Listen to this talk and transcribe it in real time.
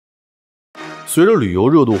随着旅游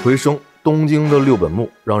热度回升，东京的六本木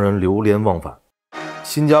让人流连忘返，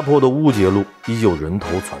新加坡的乌节路依旧人头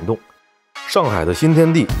攒动，上海的新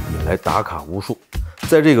天地引来打卡无数。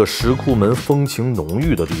在这个石库门风情浓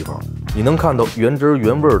郁的地方，你能看到原汁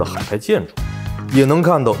原味的海派建筑，也能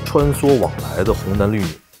看到穿梭往来的红男绿女，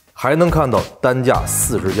还能看到单价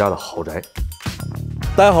40家的豪宅。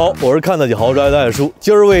大家好，我是看得起豪宅的艾叔，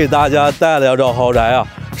今儿为大家带来这豪宅啊，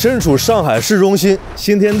身处上海市中心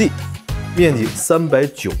新天地，面积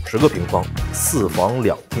390个平方，4房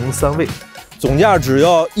2厅3卫，总价只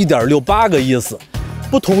要1.68亿思。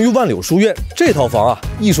不同于万柳书院这套房啊，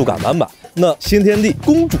艺术感满满。那新天地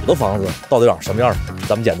公主的房子到底长什么样？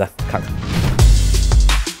咱们简单看看。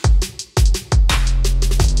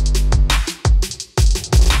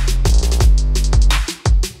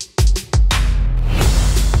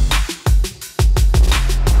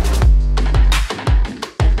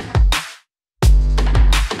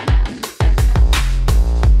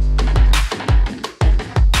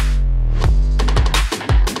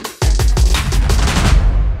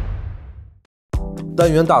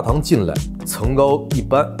单元大堂进来，层高一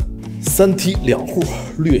般，3梯2户，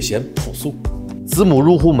略显朴素。子母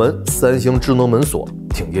入户门，3星智能门锁，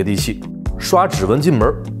挺接地气。刷指纹进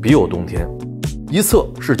门，别有洞天。一侧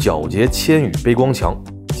是皎洁千羽背光墙，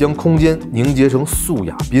将空间凝结成素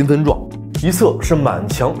雅缤纷状；一侧是满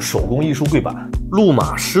墙手工艺术柜板，路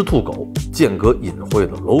马狮兔狗，间隔隐晦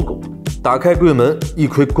的 logo。打开柜门，一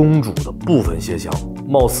窥公主的部分鞋墙，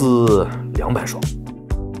貌似200双。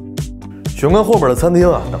玄关后边的餐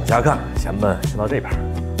厅啊，等下看，先到这边。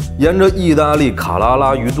沿着意大利卡拉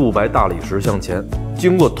拉鱼肚白大理石向前，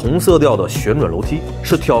经过同色调的旋转楼梯，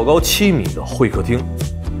是挑高7米的会客厅。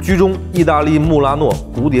居中意大利穆拉诺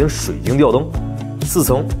古典水晶吊灯，4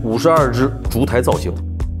层52只烛台造型。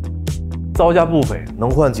造价不菲，能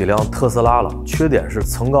换几辆特斯拉了。缺点是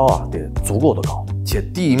层高啊得足够的高，且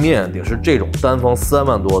地面得是这种单房3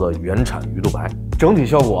万多的原产鱼肚白，整体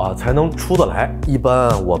效果啊才能出得来。一般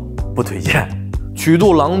我不推荐。曲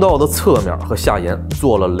度廊道的侧面和下沿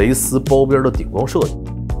做了蕾丝包边的顶光设计，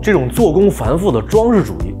这种做工繁复的装饰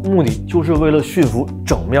主义，目的就是为了驯服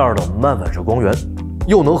整面的漫反射光源，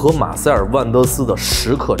又能和马塞尔万德斯的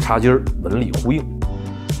石刻插筋纹理呼应，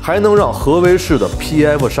还能让何为式的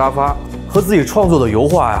PF 沙发和自己创作的油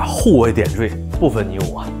画呀互为点缀，不分你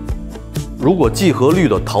我。如果几何绿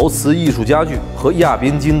的陶瓷艺术家具和亚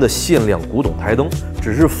宾金的限量古董台灯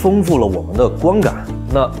只是丰富了我们的观感，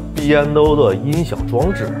那 me.The 的音响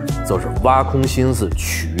装置则是挖空心思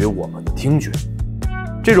取悦我们的听觉。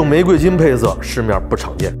这种玫瑰金配色市面不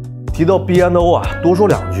常见。提到 me.The 啊，多说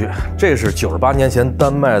2句，这是98年前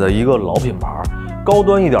丹麦的一个老品牌，高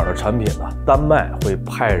端一点的产品呢，丹麦会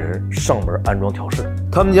派人上门安装调试。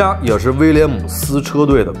他们家也是威廉姆斯车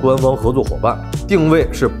队的官方合作伙伴，定位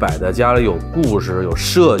是摆在家里有故事、有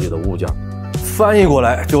设计的物件。翻译过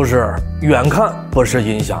来就是远看不是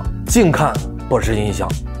音响，近看不是音响，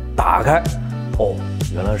打开，哦，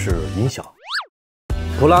原来是音响。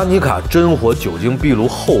普拉尼卡真火酒精壁炉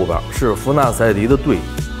后边是弗纳塞迪的对椅，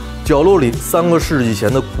角落里3个世纪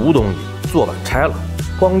前的古董椅坐板拆了，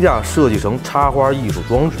框架设计成插花艺术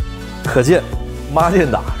装置，可见妈建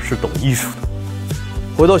达是懂艺术的。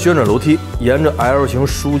回到旋转楼梯，沿着 L 型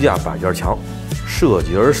书架摆件墙涉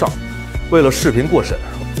级而上。为了视频过审，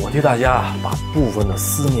我替大家把部分的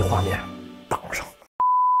私密画面挡上。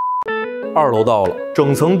2楼到了，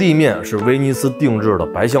整层地面是威尼斯定制的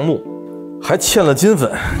白橡木，还嵌了金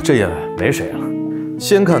粉，这也没谁了。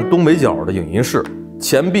先看东北角的影音室，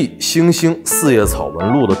前壁星星4叶草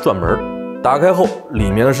纹路的转门，打开后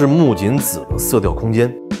里面是木槿紫的色调空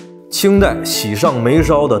间。清代喜上眉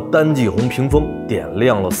梢的丹际红屏风点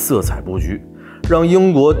亮了色彩布局，让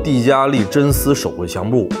英国蒂加利真丝手绘墙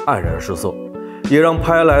布黯然失色，也让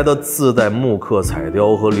拍来的自带木刻彩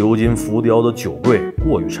雕和鎏金浮雕的酒柜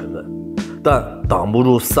过于沉稳，但挡不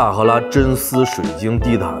住萨赫拉真丝水晶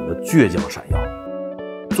地毯的倔强闪耀。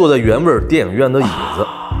坐在原味电影院的椅子，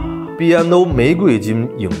 me.The 玫瑰金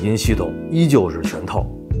影音系统依旧是全套，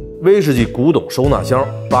威士忌古董收纳箱，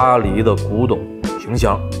巴黎的古董平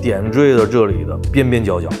箱点缀的这里的边边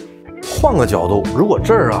角角。换个角度，如果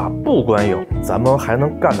这儿啊不观影，咱们还能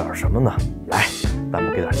干点什么呢？来，咱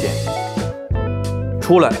们给点建议。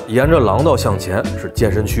出来，沿着廊道向前是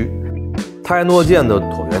健身区，泰诺健的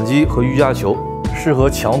椭圆机和瑜伽球适合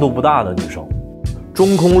强度不大的女生。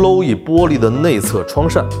中空镂以玻璃的内侧窗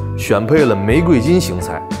扇选配了玫瑰金型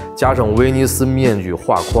材，加上威尼斯面具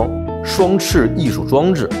画框、双翅艺术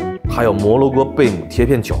装置，还有摩洛哥贝母贴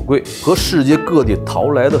片脚柜和世界各地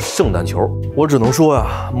淘来的圣诞球。我只能说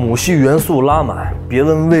呀，母系元素拉满，别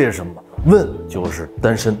问为什么，问就是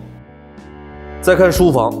单身。再看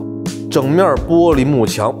书房，整面玻璃幕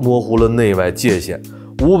墙模糊了内外界限。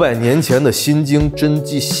500年前的新京真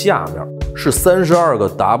迹下面是32个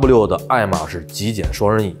W 的爱马仕极简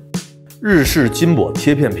双人椅，日式金箔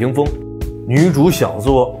贴片屏风，女主想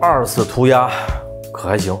做2次涂鸦可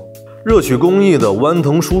还行。热曲工艺的弯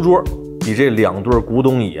藤书桌比这2对古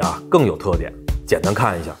董椅啊更有特点，简单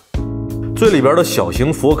看一下。最里边的小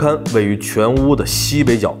型佛龛位于全屋的西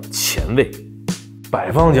北角前位，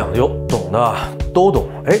摆放讲究，懂的都懂。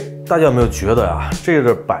哎，大家有没有觉得呀，这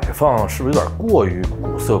个摆放是不是有点过于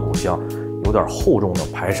古色古香，有点厚重的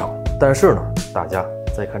排场？但是呢，大家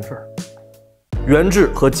再看这儿，原质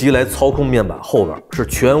和吉来操控面板后边是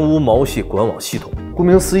全屋毛细管网系统。顾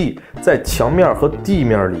名思义，在墙面和地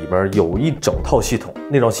面里边有一整套系统，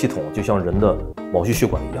那套系统就像人的毛细血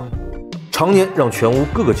管一样。常年让全屋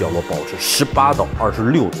各个角落保持18到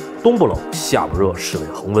26度，冬不冷夏不热，室内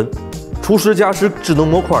恒温。除湿加湿智能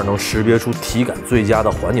模块能识别出体感最佳的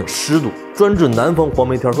环境湿度，专治南方黄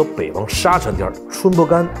梅天和北方沙尘天，春不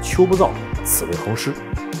干秋不燥，此为恒湿。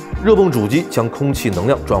热泵主机将空气能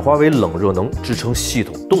量转化为冷热能，支撑系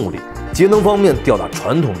统动力。节能方面吊打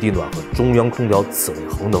传统地暖和中央空调，此为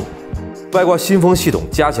恒能。外挂新风系统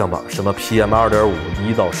加强版，什么 PM 2.5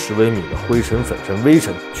 1到10微米的灰尘、粉尘、微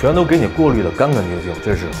尘，全都给你过滤得干干净净，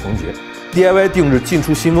这是恒洁。DIY 定制进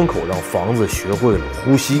出新风口，让房子学会了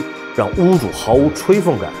呼吸，让屋主毫无吹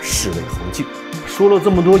风感，室内恒静。说了这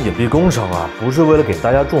么多隐蔽工程啊，不是为了给大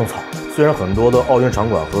家种草。虽然很多的奥运场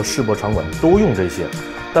馆和世博场馆都用这些，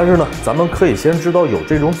但是呢，咱们可以先知道有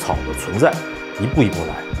这种草的存在，一步一步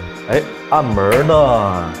来。哎，暗门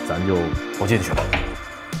呢，咱就不进去了。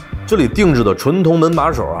这里定制的纯铜门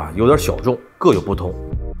把手啊，有点小众，各有不同。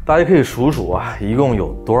大家可以数数啊，一共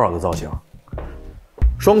有多少个造型？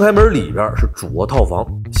双开门里边是主卧套房，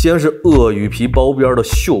先是鳄鱼皮包边的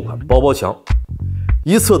绣款包包墙，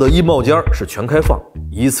一侧的衣帽间是全开放，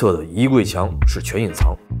一侧的衣柜墙是全隐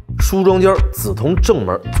藏。梳妆间紫铜正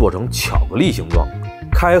门做成巧克力形状，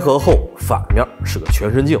开合后反面是个全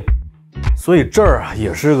身镜，所以这儿啊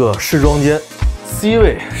也是个试妆间。C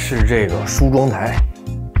位是这个梳妆台。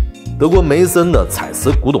德国梅森的彩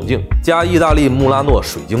瓷古董镜，加意大利穆拉诺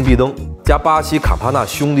水晶壁灯，加巴西卡帕纳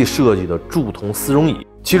兄弟设计的铸铜丝绒椅。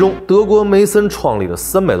其中，德国梅森创立了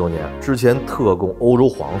300多年，之前特供欧洲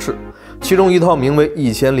皇室。其中一套名为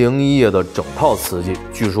1001页的整套瓷器，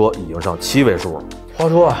据说已经上7位数了。话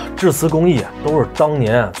说啊，制瓷工艺都是当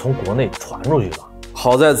年从国内传出去的。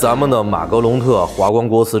好在咱们的马格龙特、华光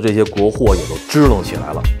国瓷这些国货也都支棱起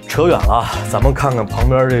来了。扯远了，咱们看看旁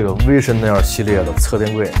边这个威神那样系列的侧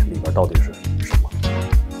边柜里边到底是什么？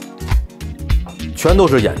全都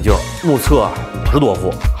是眼镜，目测50多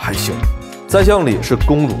副，还行。再向里是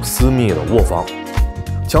公主私密的卧房，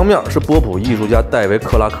墙面是波普艺术家戴维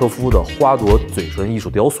克拉科夫的花朵嘴唇艺术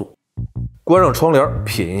雕塑。关上窗帘，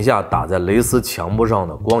品一下打在蕾丝墙布上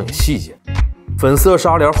的光影细节。粉色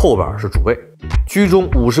纱帘后边是主卫，居中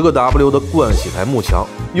50个 W 的盥洗台幕墙，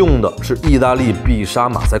用的是意大利碧纱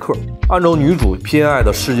马赛克，按照女主偏爱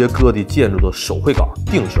的世界各地建筑的手绘稿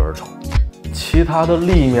定制而成。其他的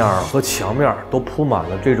立面和墙面都铺满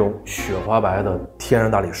了这种雪花白的天然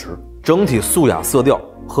大理石，整体素雅色调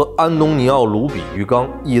和安东尼奥卢比浴缸、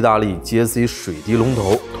意大利杰西水滴龙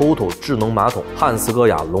头、TOTO 智能马桶、汉斯格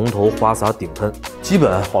雅龙头花洒顶喷基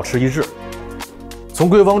本保持一致。从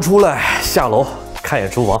柜房出来，下楼看眼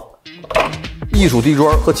厨房，艺术地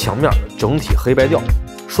砖和墙面整体黑白调，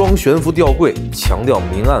双悬浮吊柜强调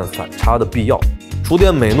明暗反差的必要。厨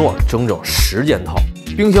电美诺整整10件套，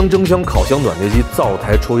冰箱、蒸箱、烤箱、暖碟机、灶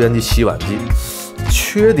台、抽烟机、洗碗机。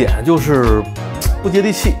缺点就是不接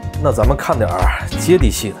地气，那咱们看点接地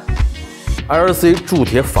气的。LC 铸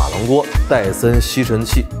铁珐琅锅、戴森吸尘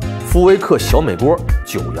器、福威克小美锅、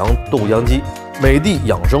九阳豆浆机、美的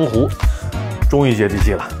养生壶。终于接地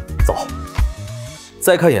气了，走。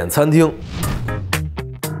再看一眼餐厅，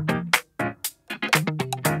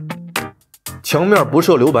墙面不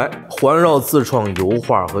设留白，环绕自创油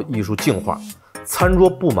画和艺术镜画。餐桌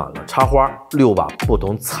布满了插花，6把不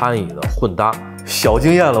同餐椅的混搭，小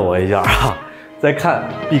惊艳了我一下哈。再看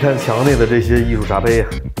必看墙内的这些艺术茶杯，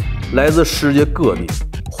来自世界各地，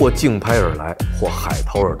或竞拍而来，或海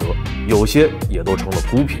淘而得，有些也都成了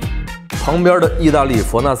孤品。旁边的意大利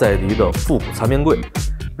佛纳塞迪的复古餐面柜，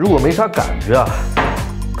如果没啥感觉啊，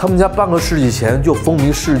他们家半个世纪前就风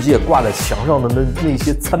靡世界，挂在墙上的那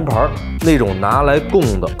些餐盘，那种拿来供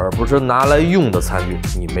的而不是拿来用的餐具，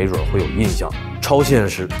你没准会有印象。超现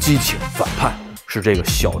实、激情、反叛是这个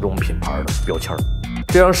小众品牌的标签。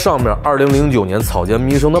这样上面2009年草间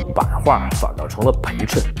弥生的版画反倒成了陪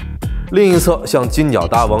衬。另一侧像金角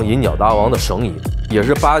大王、银角大王的绳椅，也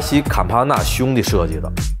是巴西坎帕纳兄弟设计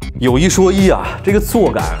的。有一说一啊，这个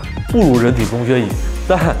坐感不如人体工学椅，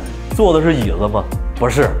但坐的是椅子吗？不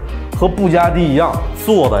是，和布加迪一样，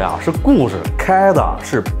坐的呀是故事，开的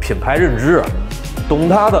是品牌认知。懂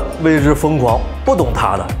它的为之疯狂，不懂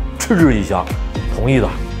它的嗤之以鼻。同意的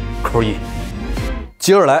扣一。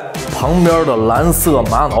接着来，旁边的蓝色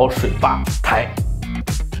玛瑙水吧台，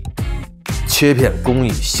切片工艺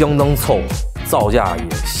相当凑合，造价也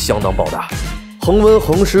相当爆大。横纹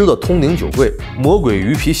横饰的通顶酒柜，魔鬼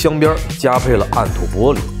鱼皮镶边加配了暗土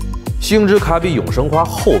玻璃。星之卡比永生花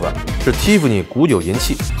后边是蒂芙尼古酒银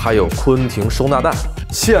器，还有昆廷收纳袋，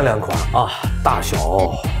限量款啊，大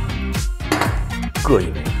小各一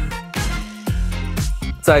枚。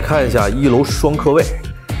再看一下一楼双客位，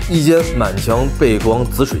一间满墙背光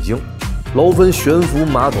紫水晶，劳芬悬浮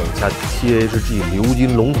马桶加 THG 鎏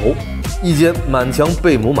金龙头，一间满墙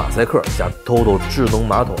贝母马赛克加 TOTO 智能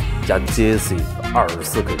马桶加 JC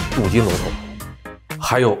 24K 镀金龙头，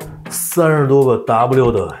还有30多个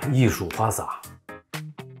W 的艺术发洒。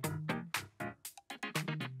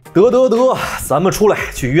得，咱们出来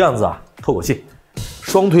去院子透口气。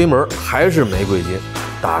双推门还是玫瑰金，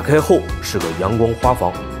打开后是个阳光花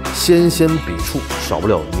房，纤笔触少不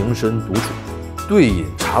了凝神独处，对饮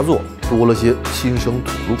茶座多了些心声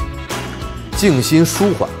吐露，静心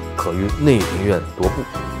舒缓，可与内庭院踱步。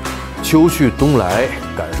秋去冬来，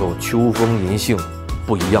感受秋风银杏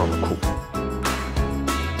不一样的酷。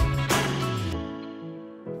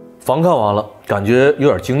房看完了，感觉有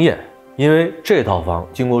点惊艳，因为这套房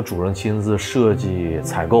经过主人亲自设计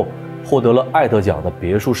采购，获得了艾特奖的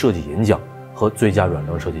别墅设计银奖和最佳软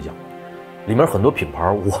装设计奖。里面很多品牌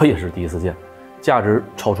我也是第一次见，价值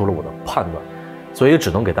超出了我的判断，所以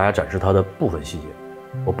只能给大家展示它的部分细节。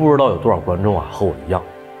我不知道有多少观众和我一样，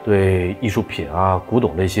对艺术品古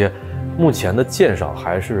董这些目前的鉴赏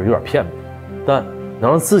还是有点片面，但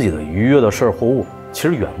能让自己的愉悦的事儿或物其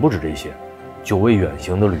实远不止这些。久未远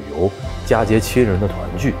行的旅游，佳节亲人的团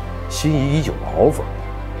聚，心仪已久的 offer，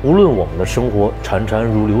 无论我们的生活潺潺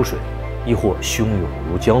如流水，亦或汹涌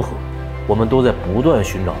如江河，我们都在不断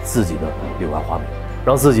寻找自己的柳暗花明，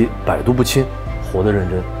让自己百毒不侵，活得认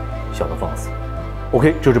真，笑得放肆。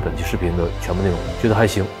OK， 这是本期视频的全部内容，觉得还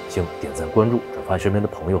行，请点赞、关注、转发身边的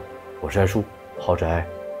朋友。我是艾叔，豪宅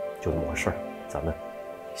就这么回事儿，咱们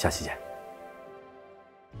下期见。